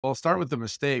I'll start with the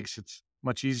mistakes. It's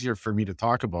much easier for me to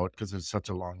talk about because it's such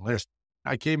a long list.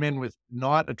 I came in with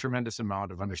not a tremendous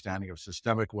amount of understanding of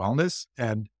systemic wellness.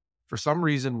 And for some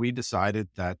reason, we decided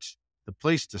that the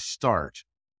place to start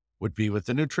would be with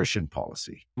the nutrition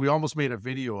policy. We almost made a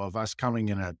video of us coming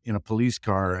in a police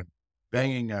car and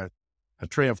banging a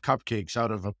tray of cupcakes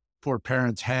out of a poor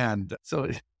parent's hand.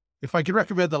 So if I could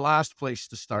recommend the last place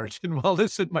to start in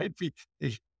wellness, it might be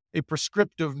a, a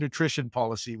prescriptive nutrition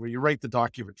policy where you write the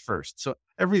document first. So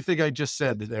everything I just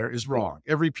said there is wrong.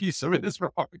 Every piece of it is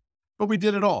wrong, but we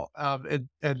did it all.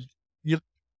 And you,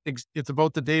 it's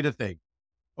about the data thing.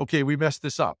 Okay, we messed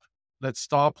this up. Let's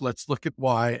stop. Let's look at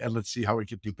why, and let's see how we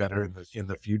can do better in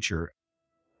the future.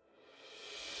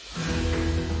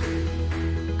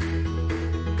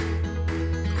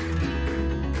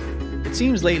 It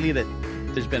seems lately that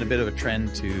there's been a bit of a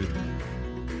trend to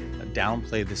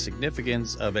downplay the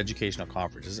significance of educational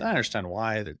conferences. I understand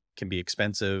why. They can be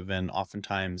expensive, and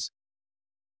oftentimes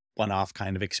one-off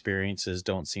kind of experiences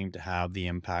don't seem to have the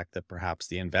impact that perhaps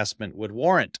the investment would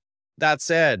warrant. That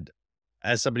said,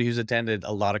 as somebody who's attended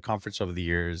a lot of conferences over the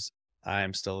years,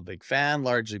 I'm still a big fan,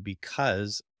 largely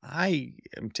because I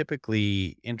am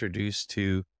typically introduced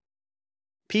to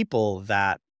people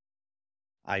that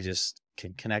I just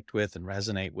can connect with and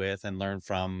resonate with and learn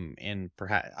from, in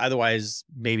perhaps otherwise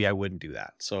maybe I wouldn't do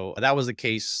that. So that was the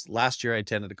case last year. I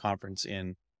attended a conference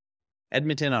in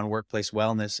Edmonton on workplace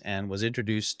wellness and was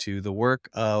introduced to the work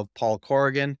of Paul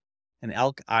Corrigan and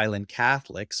Elk Island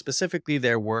Catholic, specifically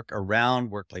their work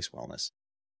around workplace wellness.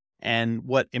 And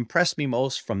what impressed me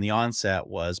most from the onset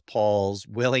was Paul's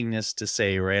willingness to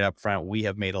say right up front, we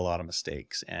have made a lot of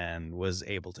mistakes, and was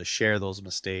able to share those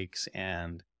mistakes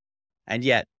and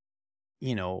yet,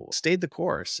 stayed the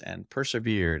course and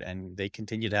persevered, and they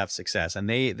continue to have success. And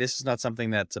this is not something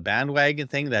that's a bandwagon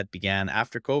thing that began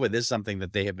after COVID. This is something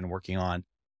that they have been working on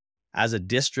as a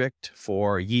district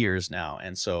for years now.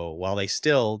 And so while they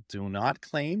still do not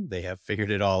claim they have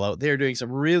figured it all out, they're doing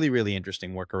some really, really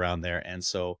interesting work around there. And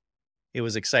so it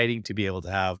was exciting to be able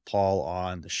to have Paul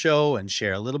on the show and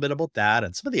share a little bit about that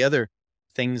and some of the other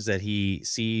things that he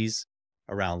sees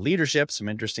around leadership, some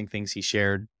interesting things he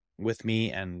shared with me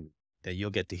and that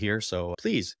you'll get to hear. So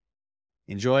please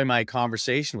enjoy my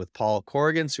conversation with Paul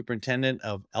Corrigan, Superintendent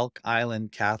of Elk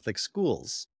Island Catholic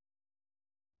Schools.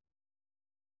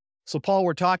 So Paul,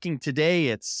 we're talking today,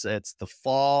 it's the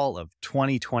fall of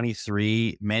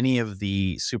 2023. Many of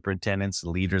the superintendents, the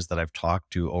leaders that I've talked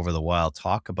to over the while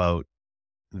talk about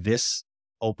this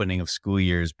opening of school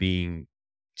years being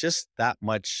just that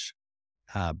much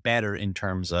better in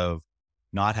terms of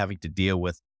not having to deal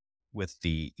with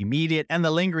the immediate and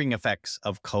the lingering effects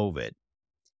of COVID.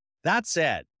 That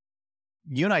said,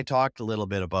 you and I talked a little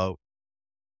bit about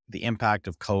the impact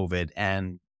of COVID,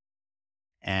 and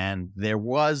there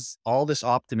was all this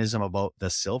optimism about the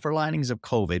silver linings of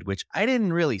COVID, which I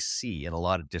didn't really see in a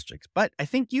lot of districts. But I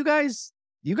think you guys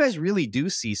really do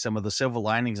see some of the silver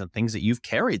linings and things that you've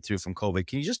carried through from COVID.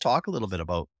 Can you just talk a little bit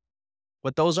about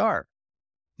what those are?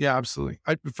 Yeah, absolutely.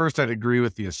 First, I'd agree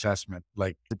with the assessment.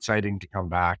 Like, exciting to come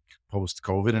back post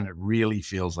COVID, and it really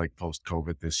feels like post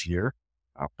COVID this year.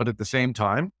 But at the same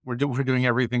time, we're doing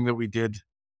everything that we did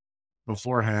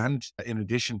beforehand in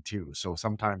addition to. So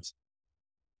sometimes,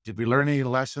 did we learn any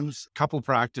lessons? A couple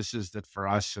practices that for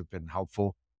us have been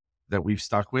helpful that we've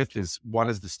stuck with is one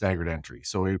is the staggered entry.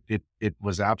 So it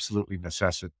was absolutely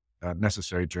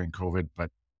necessary during COVID, but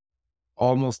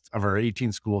almost of our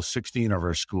 18 schools, 16 of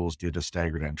our schools did a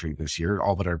staggered entry this year,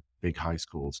 all but our big high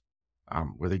schools,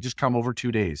 where they just come over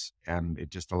 2 days, and it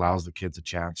just allows the kids a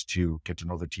chance to get to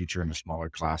know the teacher in a smaller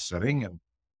class setting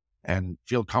and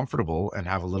feel comfortable and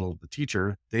have the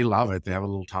teacher, they love it. They have a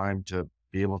little time to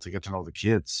be able to get to know the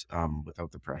kids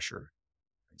without the pressure.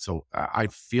 So I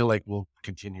feel like we'll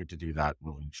continue to do that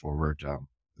moving forward.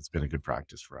 It's been a good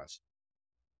practice for us.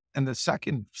 And the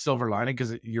second silver lining,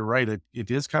 because you're right, it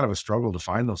is kind of a struggle to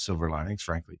find those silver linings,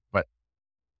 frankly, but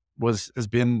has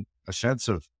been a sense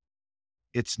of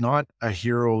it's not a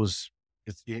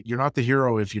you're not the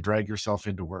hero if you drag yourself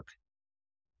into work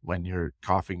when you're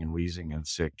coughing and wheezing and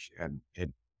sick, and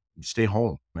you stay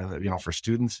home. And, for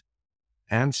students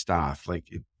and staff,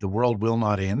 the world will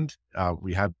not end.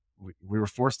 We were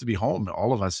forced to be home,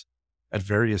 all of us, at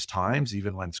various times,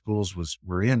 even when schools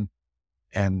were in,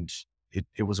 and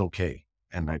it was okay.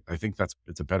 And I think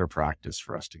it's a better practice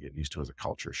for us to get used to as a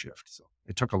culture shift. So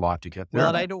it took a lot to get there.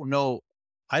 Well,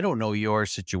 I don't know your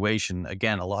situation.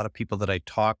 Again, a lot of people that I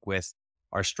talk with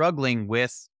are struggling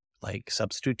with like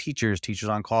substitute teachers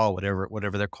on call,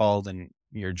 whatever they're called in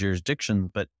your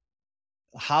jurisdiction. But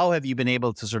how have you been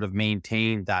able to sort of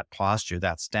maintain that posture,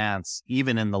 that stance,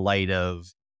 even in the light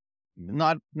of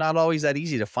not always that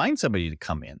easy to find somebody to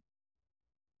come in.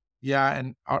 Yeah,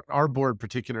 and our board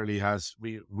particularly has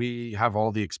we have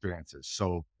all the experiences.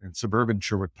 So in suburban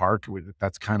Sherwood Park,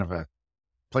 that's kind of a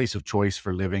place of choice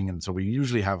for living, and so we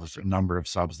usually have a number of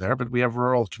subs there. But we have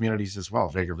rural communities as well,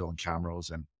 Vegreville and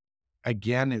Camrose. And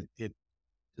again, it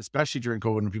especially during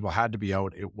COVID when people had to be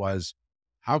out, it was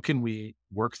how can we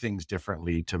work things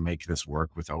differently to make this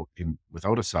work without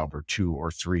a sub or two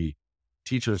or three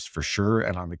teachers for sure,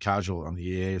 and on the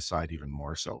EA side even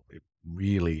more so. It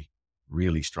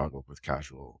really struggled with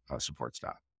casual support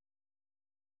staff.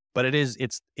 But it is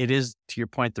to your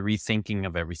point, the rethinking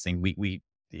of everything.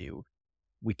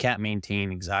 We can't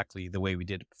maintain exactly the way we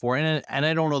did it before, and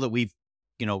I don't know that we've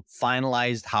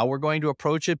finalized how we're going to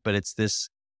approach it. But it's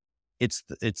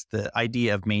the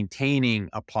idea of maintaining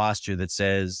a posture that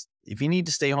says, if you need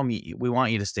to stay home, we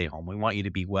want you to stay home. We want you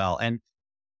to be well, and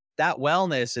that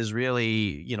wellness is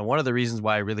really one of the reasons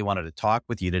why I really wanted to talk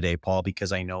with you today, Paul,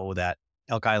 because I know that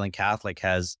Elk Island Catholic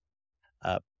has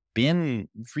been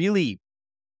really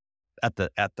at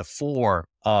the fore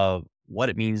of what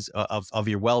it means of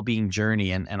your well-being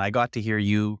journey. And I got to hear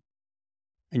you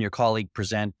and your colleague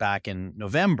present back in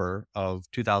November of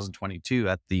 2022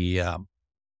 at the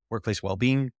Workplace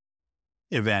Wellbeing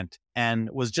event, and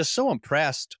was just so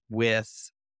impressed with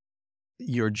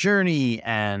your journey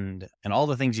and all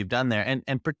the things you've done there.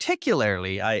 And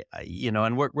particularly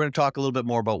and we're going to talk a little bit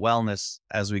more about wellness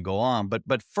as we go on.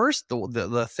 But first,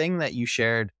 the thing that you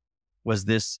shared was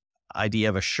this idea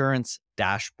of assurance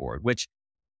dashboard, which,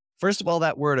 first of all,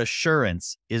 that word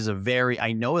assurance is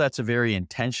I know that's a very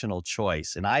intentional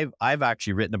choice. And I've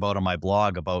actually written about on my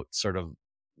blog about sort of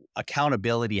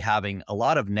accountability having a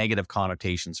lot of negative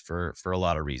connotations for a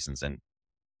lot of reasons. And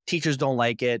teachers don't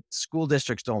like it. School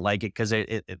districts don't like it because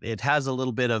it has a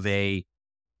little bit of a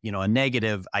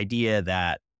negative idea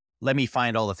that, let me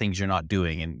find all the things you're not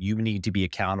doing and you need to be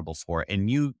accountable for it. And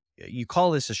you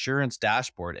call this assurance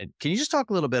dashboard. And can you just talk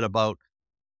a little bit about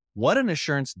what an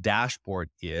assurance dashboard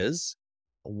is,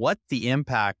 what the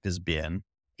impact has been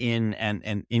in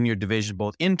your division,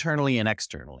 both internally and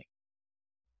externally?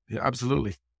 Yeah,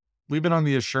 absolutely. We've been on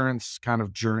the assurance kind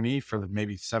of journey for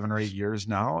maybe 7 or 8 years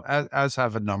now, as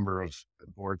have a number of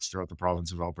boards throughout the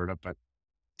province of Alberta. But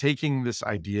taking this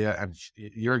idea, and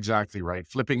you're exactly right,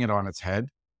 flipping it on its head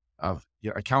of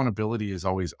accountability is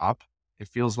always up, it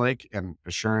feels like, and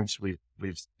assurance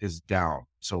is down.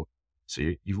 So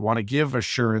you want to give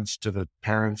assurance to the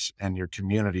parents and your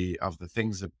community of the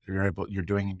things that you're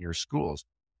doing in your schools.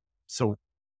 So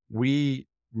we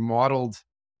modeled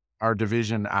our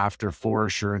division after 4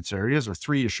 assurance areas, or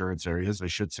 3 assurance areas, I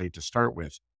should say, to start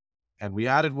with. And we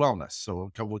added wellness. So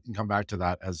we can come back to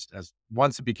that as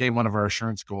once it became one of our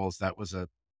assurance goals, that was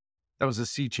a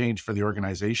sea change for the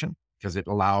organization, because it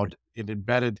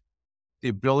embedded the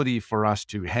ability for us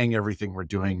to hang everything we're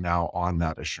doing now on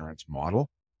that assurance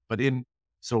model.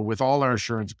 So with all our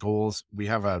assurance goals, we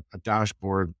have a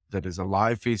dashboard that is a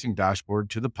live facing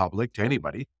dashboard to the public, to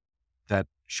anybody, that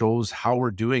shows how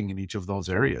we're doing in each of those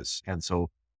areas. And so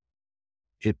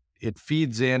it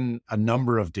feeds in a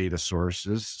number of data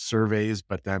sources, surveys,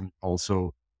 but then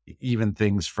also even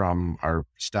things from our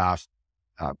staff,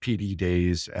 PD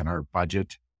days, and our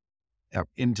budget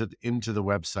into the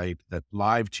website that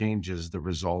live changes the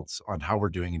results on how we're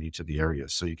doing in each of the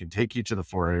areas. So you can take each of the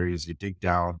 4 areas, you dig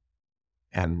down,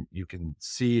 and you can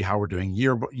see how we're doing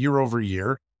year over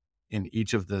year in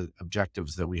each of the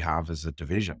objectives that we have as a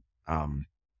division.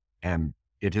 And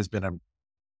it has been a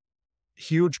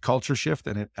huge culture shift,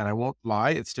 and I won't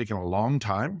lie, it's taken a long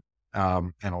time,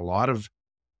 and a lot of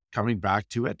coming back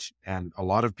to it, and a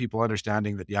lot of people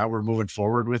understanding that, yeah, we're moving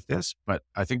forward with this. But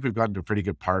I think we've gotten to a pretty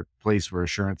good place where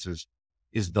assurance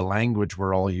is the language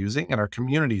we're all using, and our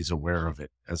community is aware of it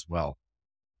as well.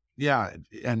 Yeah,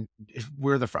 and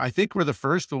I think we're the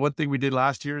first. The one thing we did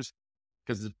last year is,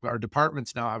 because our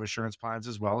departments now have assurance plans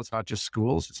as well. It's not just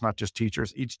schools. It's not just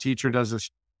teachers. Each teacher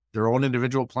does their own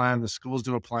individual plan. The schools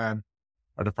do a plan.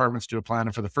 Our departments do a plan.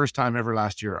 And for the first time ever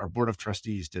last year, our board of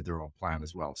trustees did their own plan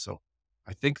as well. So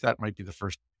I think that might be the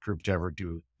first group to ever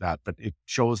do that. But it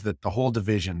shows that the whole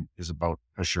division is about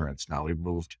assurance now. We've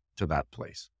moved to that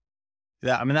place.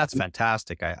 Yeah, I mean, that's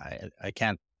fantastic. I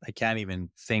can't even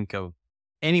think of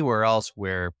anywhere else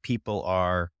where people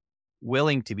are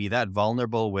willing to be that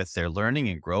vulnerable with their learning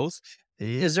and growth.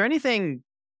 Is there anything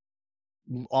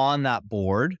on that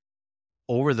board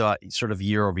over the sort of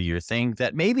year over year thing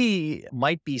that maybe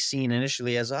might be seen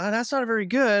initially as, that's not very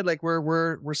good, like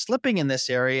we're slipping in this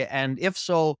area? And if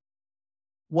so,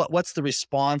 what's the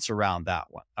response around that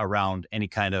one, around any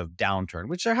kind of downturn,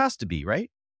 which there has to be, right?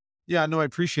 Yeah, no, I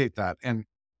appreciate that. And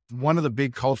one of the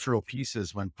big cultural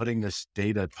pieces when putting this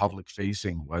data public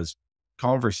facing was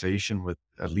conversation with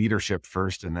leadership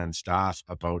first and then staff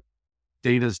about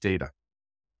data's data.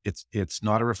 It's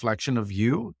not a reflection of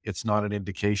you. It's not an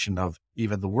indication of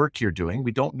even the work you're doing.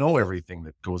 We don't know everything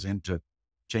that goes into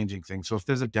changing things. So if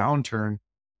there's a downturn,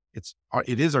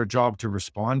 it is our job to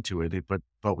respond to it,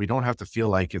 but we don't have to feel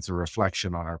like it's a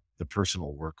reflection on the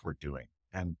personal work we're doing.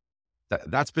 And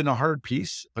that's been a hard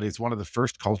piece, but it's one of the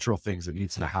first cultural things that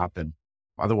needs to happen.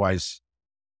 Otherwise,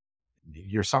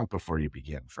 you're sunk before you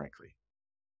begin, frankly.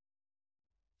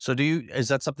 So is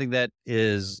that something that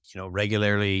is,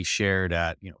 regularly shared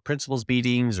at, principals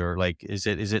meetings, or like, is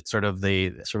it sort of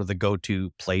the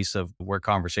go-to place of where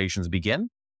conversations begin?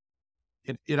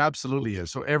 It absolutely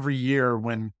is. So every year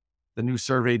when the new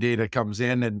survey data comes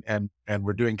in and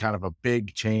we're doing kind of a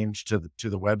big change to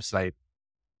the website,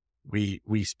 we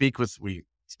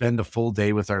spend a full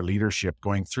day with our leadership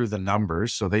going through the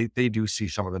numbers. So they do see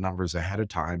some of the numbers ahead of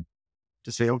time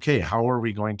to say, okay, how are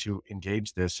we going to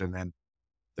engage this? And then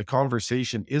the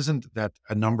conversation isn't that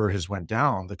a number has went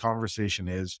down. The conversation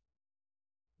is,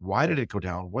 why did it go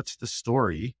down? What's the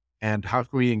story? And how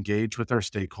can we engage with our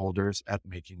stakeholders at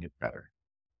making it better?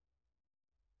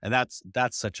 And that's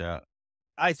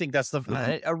I think that's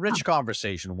a rich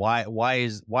conversation. Why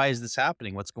is this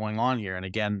happening? What's going on here? And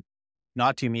again,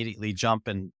 not to immediately jump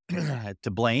and to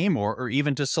blame or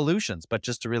even to solutions, but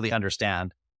just to really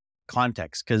understand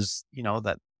context. Because,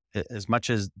 that as much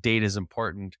as data is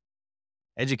important,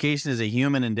 education is a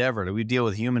human endeavor. We deal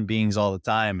with human beings all the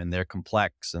time, and they're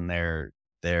complex, and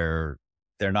they're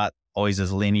not always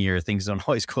as linear. Things don't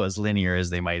always go as linear as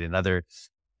they might in other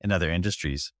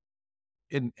industries.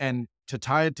 And to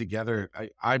tie it together,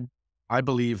 I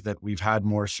believe that we've had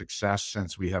more success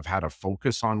since we have had a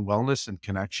focus on wellness and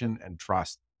connection and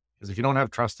trust. Because if you don't have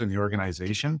trust in the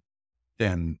organization,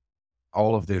 then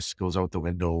all of this goes out the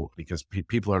window, because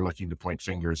people are looking to point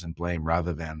fingers and blame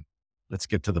rather than let's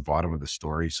get to the bottom of the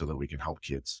story so that we can help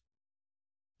kids.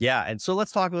 Yeah. And so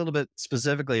let's talk a little bit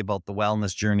specifically about the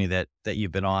wellness journey that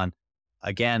you've been on.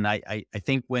 Again, I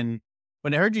think when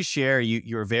I heard you share,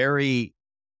 you're very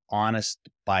honest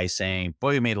by saying,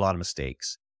 boy, you made a lot of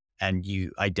mistakes, and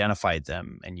you identified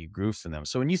them and you grew from them.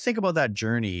 So when you think about that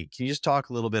journey, can you just talk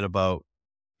a little bit about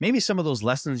maybe some of those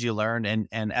lessons you learned?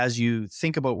 And as you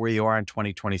think about where you are in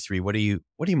 2023, what are you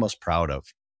most proud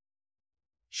of?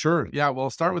 Sure. Yeah. Well,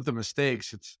 I'll start with the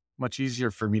mistakes. It's much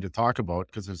easier for me to talk about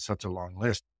because it's such a long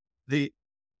list. I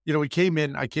came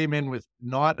in with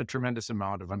not a tremendous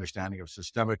amount of understanding of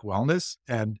systemic wellness.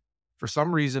 And for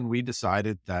some reason, we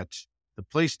decided that the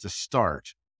place to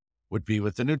start would be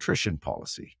with the nutrition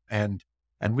policy. And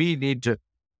we need to,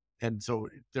 and so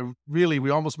we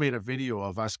almost made a video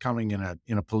of us coming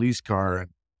in a police car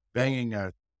and banging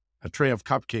a tray of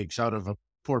cupcakes out of a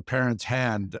poor parent's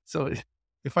hand. So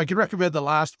if I could recommend the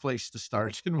last place to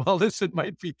start in wellness, it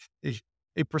might be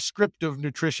a prescriptive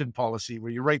nutrition policy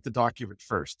where you write the document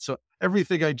first. So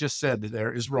everything I just said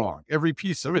there is wrong. Every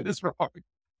piece of it is wrong,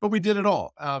 but we did it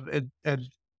all.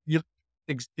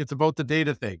 It's about the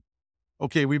data thing.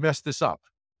 Okay, we messed this up.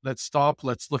 Let's stop.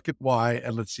 Let's look at why,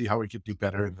 and let's see how we can do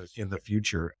better in the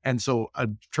future. And so a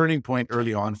turning point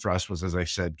early on for us was, as I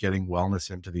said, getting wellness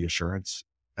into the assurance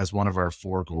as one of our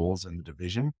 4 goals in the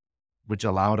division, which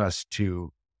allowed us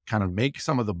to kind of make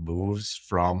some of the moves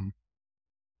from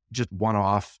just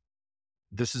one-off,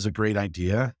 this is a great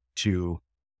idea, to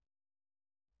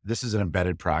this is an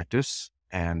embedded practice.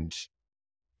 And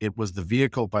it was the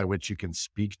vehicle by which you can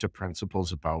speak to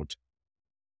principals about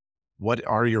what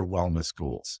are your wellness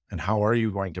goals and how are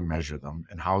you going to measure them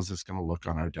and how is this going to look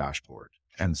on our dashboard?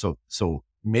 And so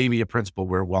maybe a principal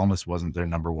where wellness wasn't their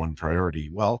number one priority.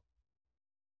 Well,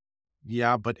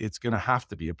 yeah, but it's going to have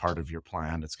to be a part of your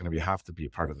plan. It's going to have to be a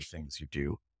part of the things you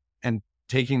do. And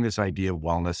taking this idea of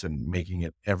wellness and making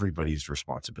it everybody's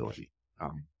responsibility.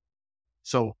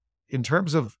 So in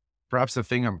terms of perhaps the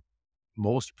thing I'm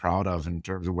most proud of in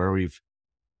terms of where we've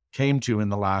came to in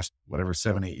the last,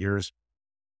 7-8 years,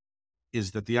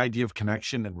 is that the idea of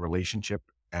connection and relationship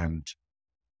and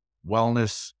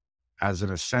wellness as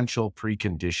an essential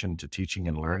precondition to teaching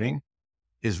and learning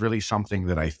is really something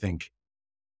that I think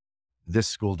this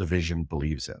school division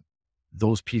believes in.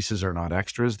 Those pieces are not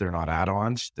extras. They're not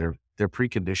add-ons. They're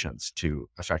preconditions to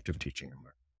effective teaching and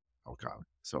learning. Oh God.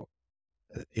 So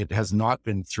it has not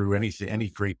been through any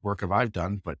great work I've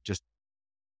done, but just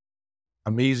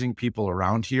amazing people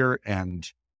around here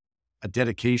and a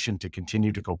dedication to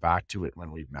continue to go back to it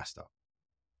when we've messed up.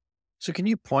 So can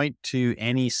you point to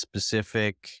any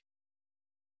specific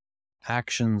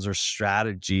actions or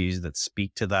strategies that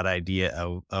speak to that idea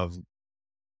of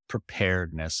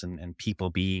preparedness and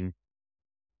people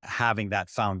having that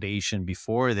foundation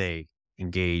before they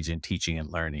engage in teaching and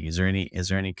learning? Is there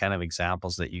any kind of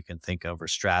examples that you can think of or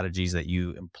strategies that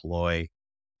you employ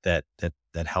that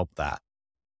help that?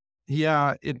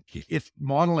 Yeah, it's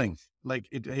modeling. Like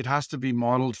it has to be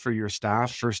modeled for your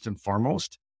staff first and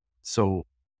foremost. So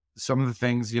some of the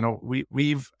things,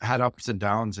 we've had ups and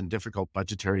downs and difficult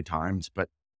budgetary times, but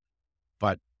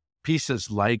pieces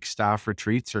like staff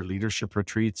retreats or leadership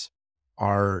retreats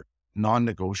are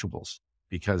non-negotiables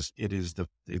because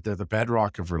they're the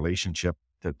bedrock of relationship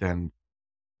that then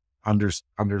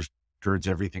undergirds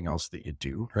everything else that you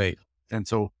do. Right. And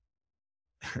so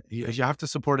you have to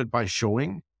support it by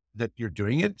showing that you're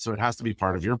doing it. So it has to be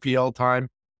part of your PL time.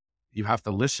 You have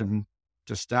to listen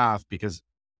to staff because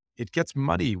it gets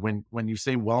muddy when you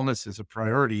say wellness is a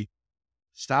priority.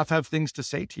 Staff have things to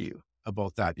say to you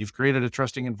about that. You've created a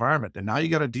trusting environment, and now you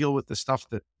got to deal with the stuff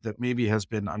that maybe has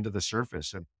been under the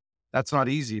surface. And that's not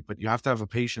easy, but you have to have a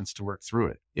patience to work through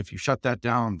it. If you shut that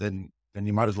down, then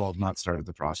you might as well have not started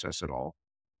the process at all.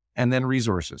 And then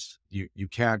resources. You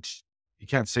can't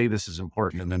say this is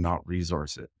important and then not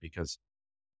resource it, because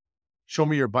show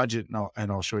me your budget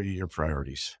and I'll show you your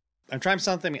priorities. I'm trying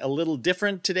something a little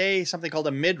different today, something called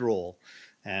a mid-roll.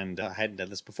 And I hadn't done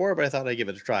this before, but I thought I'd give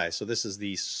it a try. So this is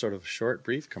the sort of short,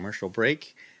 brief commercial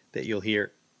break that you'll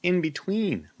hear in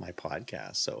between my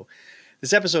podcast. So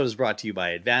this episode is brought to you by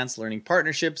Advanced Learning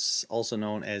Partnerships, also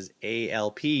known as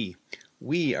ALP.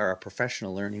 We are a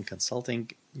professional learning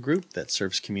consulting group that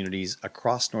serves communities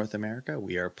across North America.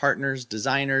 We are partners,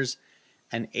 designers,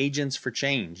 and agents for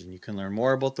change. And you can learn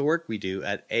more about the work we do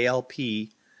at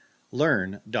alplearn.com.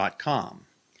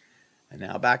 And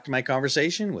now back to my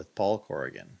conversation with Paul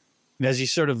Corrigan. As you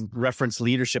sort of reference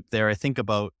leadership there, I think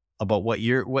about what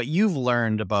you've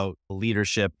learned about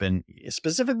leadership and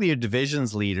specifically your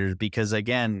divisions leaders, because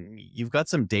again, you've got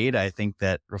some data, I think,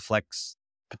 that reflects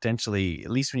potentially,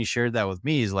 at least when you shared that with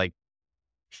me, is like,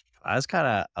 I was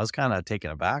kind of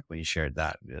taken aback when you shared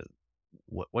that.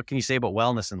 What can you say about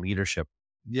wellness and leadership?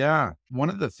 Yeah. One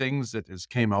of the things that has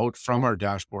came out from our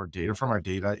dashboard data, from our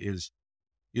data, is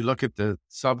you look at the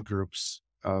subgroups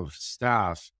of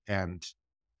staff, and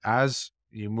as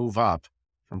you move up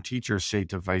from teachers, say,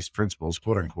 to vice principals,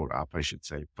 quote unquote up, I should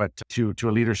say, but to a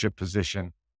leadership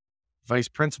position, vice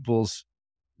principals,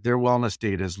 their wellness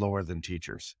data is lower than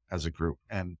teachers as a group.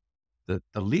 And the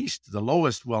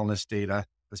lowest wellness data,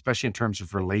 especially in terms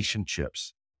of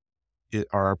relationships,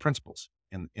 are our principals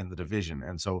in the division.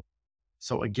 And so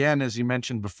again, as you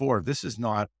mentioned before, this is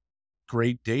not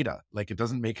great data. Like, it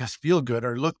doesn't make us feel good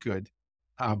or look good,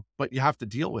 but you have to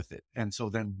deal with it. And so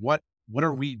then what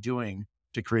are we doing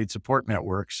to create support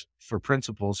networks for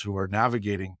principals who are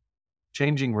navigating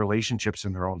changing relationships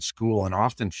in their own school and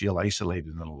often feel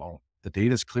isolated and alone? The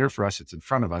data is clear for us. It's in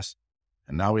front of us.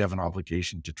 And now we have an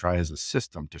obligation to try as a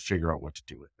system to figure out what to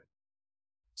do with it.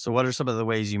 So what are some of the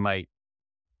ways you might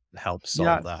help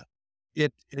solve that?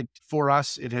 It for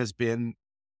us, it has been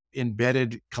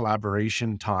embedded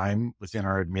collaboration time within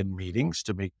our admin meetings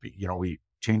to make, we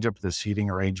change up the seating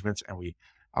arrangements and we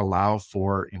allow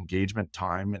for engagement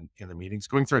time in the meetings,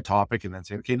 going through a topic and then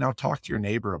saying, okay, now talk to your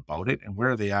neighbor about it. And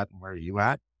where are they at and where are you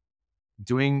at?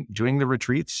 Doing the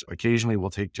retreats. Occasionally we'll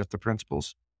take just the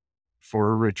principals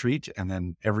for a retreat. And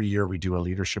then every year we do a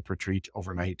leadership retreat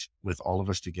overnight with all of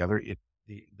us together.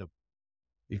 The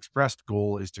expressed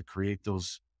goal is to create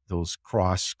those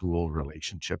cross-school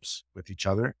relationships with each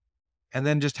other. And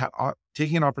then just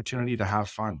taking an opportunity to have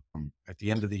fun. At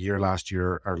the end of the year, last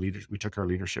year, we took our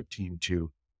leadership team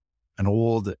to an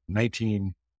old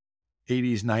 1980s,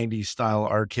 90s style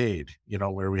arcade,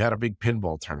 where we had a big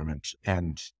pinball tournament.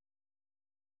 And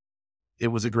it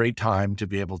was a great time to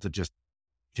be able to just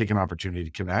take an opportunity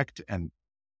to connect. And,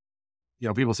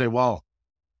 people say, well,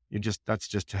 that's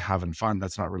just having fun.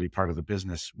 That's not really part of the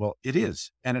business. Well, it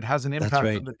is. And it has an impact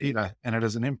on the data, and it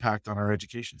has an impact on our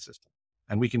education system.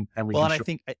 And we can. And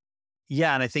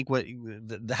I think what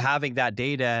having that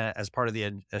data as part of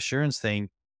the assurance thing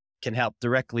can help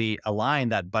directly align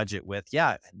that budget with,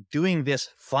 doing this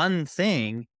fun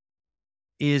thing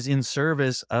is in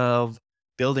service of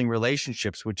building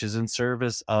relationships, which is in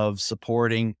service of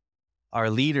supporting our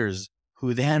leaders,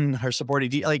 who then are supporting,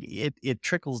 it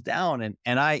trickles down.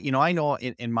 And I know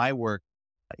in my work,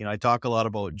 I talk a lot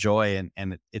about joy,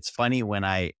 and it's funny when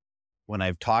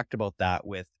I've talked about that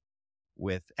with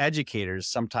educators,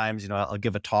 sometimes, I'll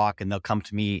give a talk and they'll come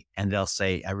to me and they'll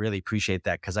say, I really appreciate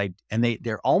that.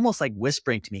 They're almost like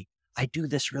whispering to me, I do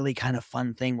this really kind of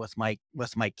fun thing with my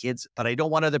kids, but I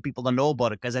don't want other people to know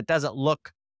about it because it doesn't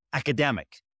look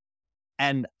academic.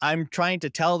 And I'm trying to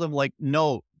tell them, like,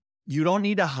 no, You don't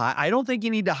need to hide. I don't think you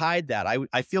need to hide that.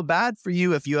 I feel bad for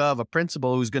you if you have a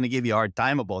principal who's going to give you a hard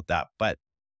time about that. But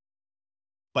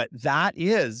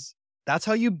that's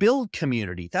how you build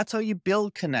community. That's how you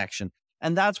build connection.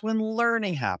 And that's when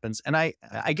learning happens. And I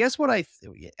guess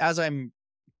as I'm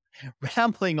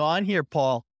rambling on here,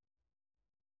 Paul,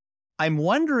 I'm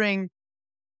wondering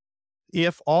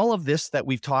if all of this that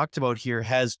we've talked about here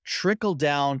has trickled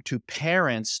down to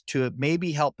parents to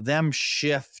maybe help them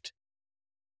shift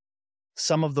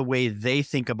some of the way they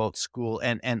think about school,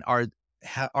 and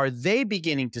are they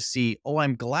beginning to see, oh,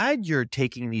 I'm glad you're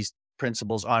taking these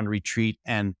principals on retreat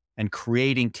and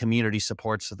creating community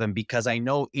supports for them, because I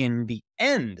know in the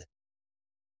end,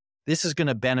 this is going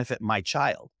to benefit my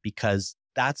child, because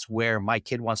that's where my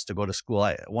kid wants to go to school.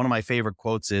 One of my favorite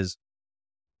quotes is,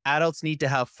 adults need to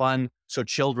have fun so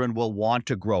children will want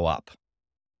to grow up.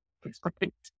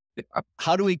 Right. Yeah.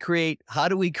 How do we create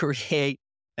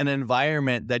an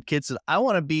environment that kids say, I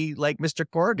want to be like Mr.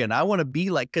 Corrigan. I want to be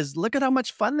like, because look at how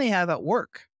much fun they have at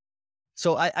work.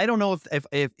 So I don't know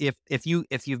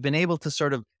if you've been able to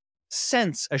sort of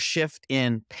sense a shift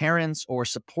in parents or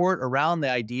support around the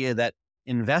idea that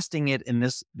investing it in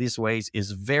these ways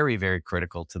is very, very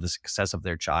critical to the success of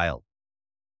their child.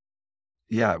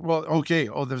 Yeah, well, okay.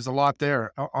 Oh, there's a lot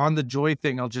there. On the joy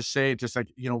thing, I'll just say, just like,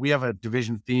 we have a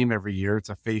division theme every year. It's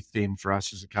a faith theme for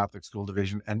us as a Catholic school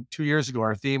division. And 2 years ago,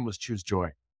 our theme was choose joy,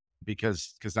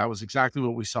 because that was exactly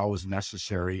what we saw was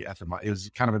necessary it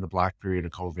was kind of in the black period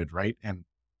of COVID, right? And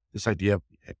this idea of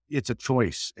it's a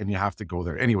choice and you have to go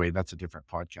there. Anyway, that's a different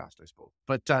podcast, I suppose.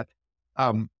 But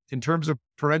in terms of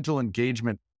parental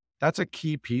engagement, that's a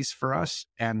key piece for us.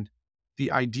 And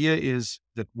the idea is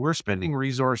that we're spending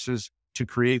resources to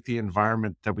create the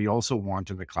environment that we also want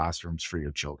in the classrooms for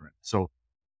your children. So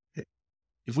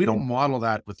if we don't model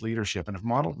that with leadership, and if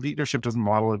leadership doesn't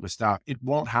model it with staff, it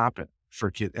won't happen for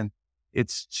kids. And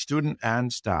it's student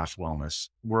and staff wellness.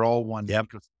 We're all one. Yep.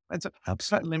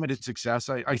 It's not limited success.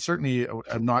 I certainly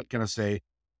am not going to say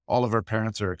all of our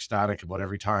parents are ecstatic about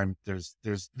every time there's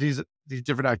these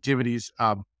different activities,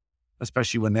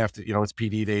 especially when they have to, it's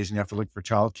PD days and you have to look for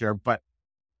childcare. But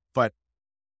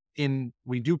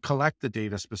we do collect the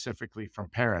data specifically from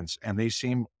parents, and they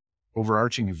seem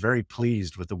overarching very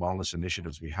pleased with the wellness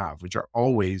initiatives we have, which are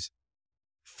always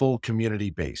full community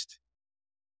based.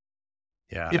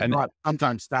 Yeah. If not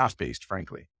sometimes staff based,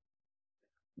 frankly.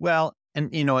 Well,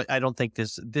 and I don't think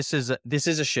this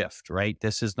is a shift, right?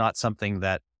 This is not something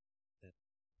that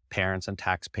parents and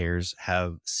taxpayers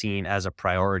have seen as a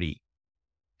priority.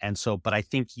 And so, but I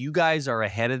think you guys are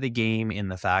ahead of the game in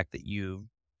the fact that you've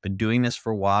been doing this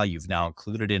for a while. You've now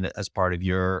included it as part of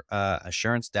your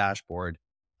assurance dashboard.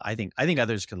 I think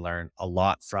others can learn a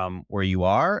lot from where you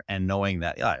are, and knowing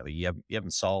that you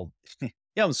haven't solved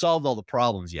all the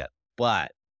problems yet,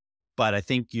 but I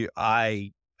think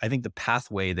I think the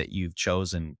pathway that you've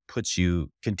chosen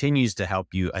continues to help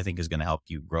you. I think is going to help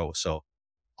you grow. So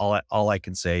all I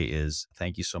can say is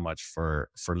thank you so much for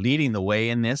leading the way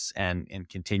in this and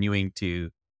continuing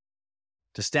to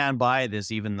stand by this,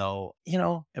 even though,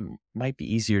 it might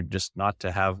be easier just not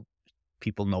to have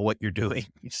people know what you're doing.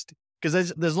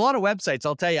 Because there's a lot of websites,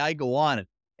 I'll tell you, I go on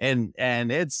and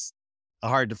it's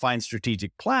hard to find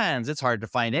strategic plans. It's hard to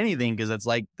find anything because it's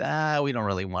like, we don't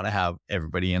really want to have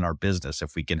everybody in our business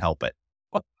if we can help it.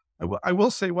 Well, I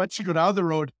will say, once you go down the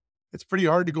road, it's pretty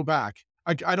hard to go back.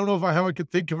 I don't know how I could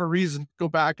think of a reason to go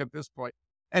back at this point.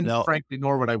 And frankly,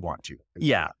 nor would I want to.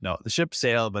 Yeah, no, the ship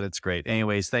sailed, but it's great.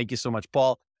 Anyways, thank you so much,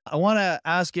 Paul. I want to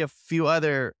ask you a few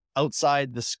other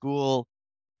outside the school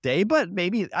day, but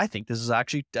maybe I think this is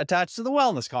actually attached to the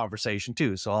wellness conversation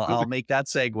too. So I'll make that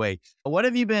segue. What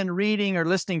have you been reading or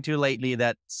listening to lately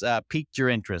that's piqued your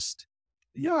interest?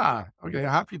 Yeah. Okay.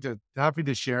 Happy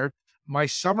to share. My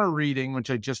summer reading, which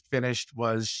I just finished,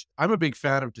 I'm a big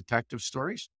fan of detective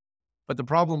stories. But the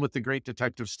problem with the great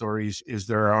detective stories is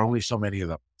there are only so many of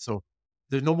them. So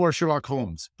there's no more Sherlock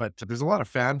Holmes, but there's a lot of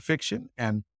fan fiction.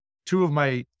 And two of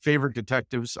my favorite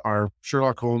detectives are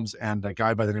Sherlock Holmes and a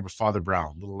guy by the name of Father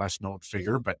Brown, a little less known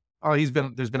figure, but there's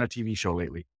been a TV show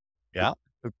lately. Yeah.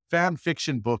 A fan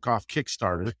fiction book off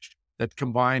Kickstarter that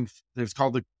combined, it's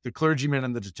called the Clergyman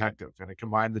and the Detective. And it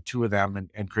combined the two of them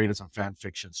and created some fan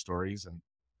fiction stories. And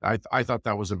I thought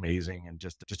that was amazing, and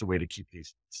just a way to keep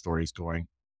these stories going.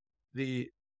 The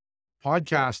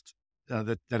podcast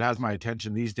that has my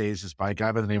attention these days is by a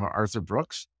guy by the name of Arthur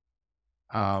Brooks.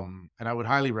 And I would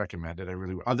highly recommend it. I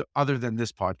really would, other than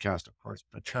this podcast, of course.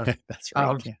 But that's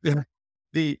right.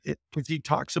 Because he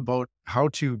talks about how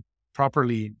to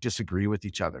properly disagree with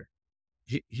each other.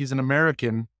 He's an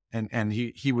American, and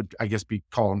he would, I guess,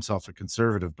 call himself a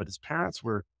conservative, but his parents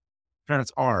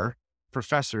are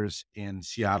professors in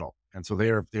Seattle. And so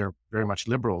they're very much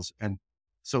liberals. And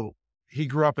so he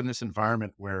grew up in this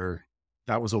environment where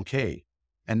that was okay.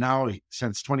 And now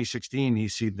since 2016,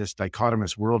 he's seen this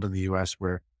dichotomous world in the US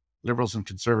where liberals and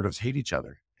conservatives hate each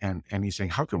other. And he's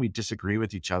saying, how can we disagree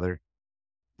with each other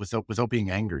without being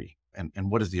angry? And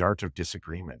what is the art of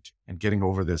disagreement and getting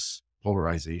over this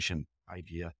polarization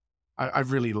idea?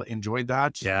 I've really enjoyed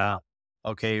that. Yeah.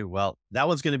 Okay. Well, that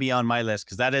one's going to be on my list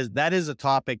because that is a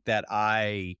topic that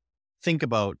I think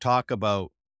about, talk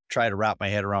about, try to wrap my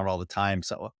head around all the time.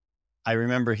 So I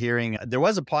remember hearing, there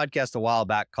was a podcast a while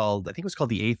back called, I think it was called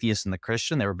The Atheist and the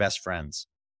Christian. They were best friends.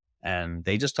 And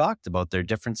they just talked about their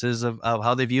differences of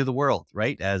how they view the world,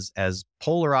 right? As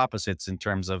polar opposites in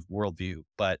terms of worldview,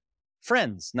 but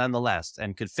friends nonetheless,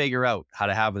 and could figure out how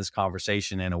to have this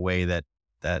conversation in a way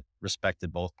that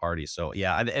respected both parties. So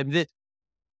yeah, and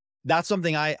that's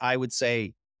something I would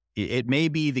say it may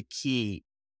be the key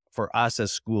for us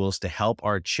as schools to help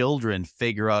our children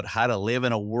figure out how to live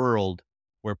in a world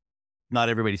where not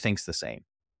everybody thinks the same.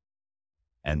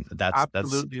 And that's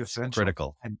essential.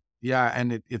 Critical. And yeah.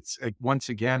 And it's once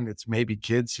again, it's maybe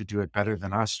kids who do it better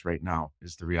than us right now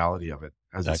is the reality of it.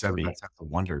 As I said, that's a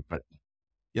wonder, but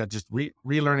yeah, just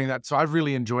relearning that. So I've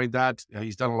really enjoyed that.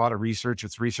 He's done a lot of research.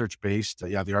 It's research-based.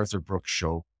 The Arthur Brooks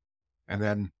Show. And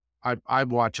then I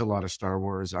watch a lot of Star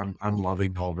Wars. I'm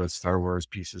loving all the Star Wars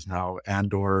pieces now,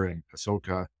 Andor and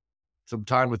Ahsoka. Some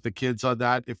time with the kids on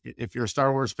that. If you're a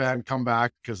Star Wars fan, come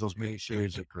back because those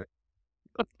miniseries are great.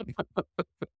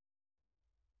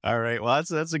 All right. Well,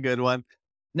 that's a good one.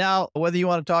 Now, whether you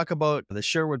want to talk about the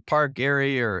Sherwood Park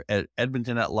area or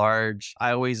Edmonton at large,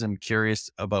 I always am curious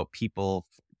about people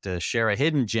to share a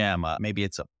hidden gem. Maybe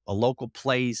it's a local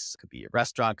place, could be a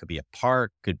restaurant, could be a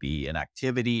park, could be an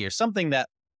activity or something that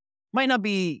might not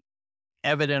be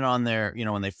evident on their,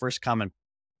 when they first come and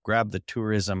grab the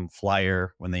tourism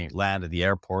flyer when they land at the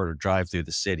airport or drive through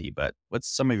the city. But what's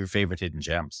some of your favorite hidden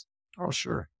gems? Oh,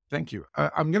 sure. Thank you.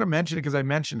 I'm going to mention it because I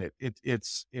mentioned it.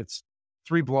 It's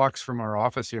 3 blocks from our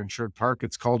office here in Sherwood Park.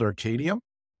 It's called Arcadium,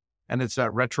 and it's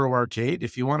that retro arcade.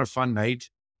 If you want a fun night,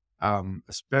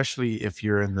 especially if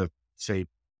you're in the, say,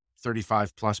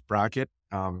 35 plus bracket,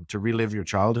 to relive your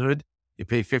childhood, you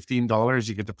pay $15.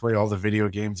 You get to play all the video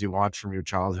games you watch from your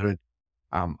childhood.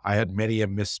 I had many a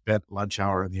misspent lunch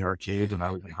hour in the arcade when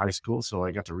I was in high school, so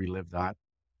I got to relive that.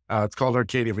 It's called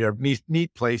Arcadium. We have a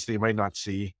neat place that you might not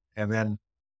see. And then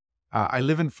I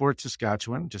live in Fort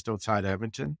Saskatchewan, just outside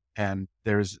Edmonton, and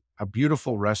there's a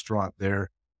beautiful restaurant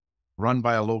there run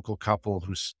by a local couple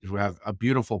who have a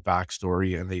beautiful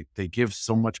backstory, and they give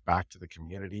so much back to the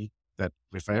community that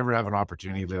if I ever have an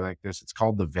opportunity like this, it's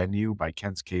called The Venue by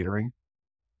Kent's Catering,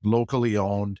 locally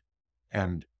owned,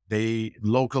 and they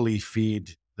locally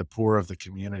feed the poor of the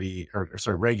community,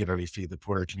 regularly feed the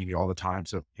poor of the community all the time.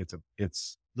 So it's a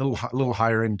little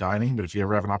higher end dining, but if you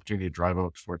ever have an opportunity to drive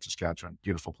out to Fort Saskatchewan,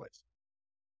 beautiful place.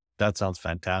 That sounds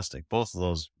fantastic. Both of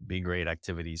those be great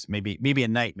activities. Maybe a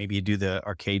night, maybe you do the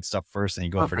arcade stuff first and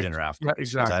you go for dinner after. Yeah,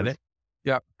 exactly. Is that it?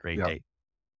 Yeah. Great date.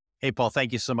 Hey, Paul,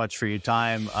 thank you so much for your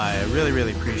time. I really,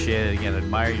 really appreciate it. Again,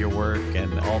 admire your work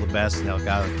and all the best in Elk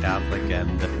Island Catholic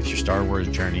and with your Star Wars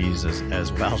journeys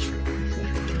as well.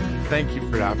 Thank you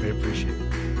for that. I appreciate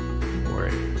it. All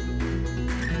right.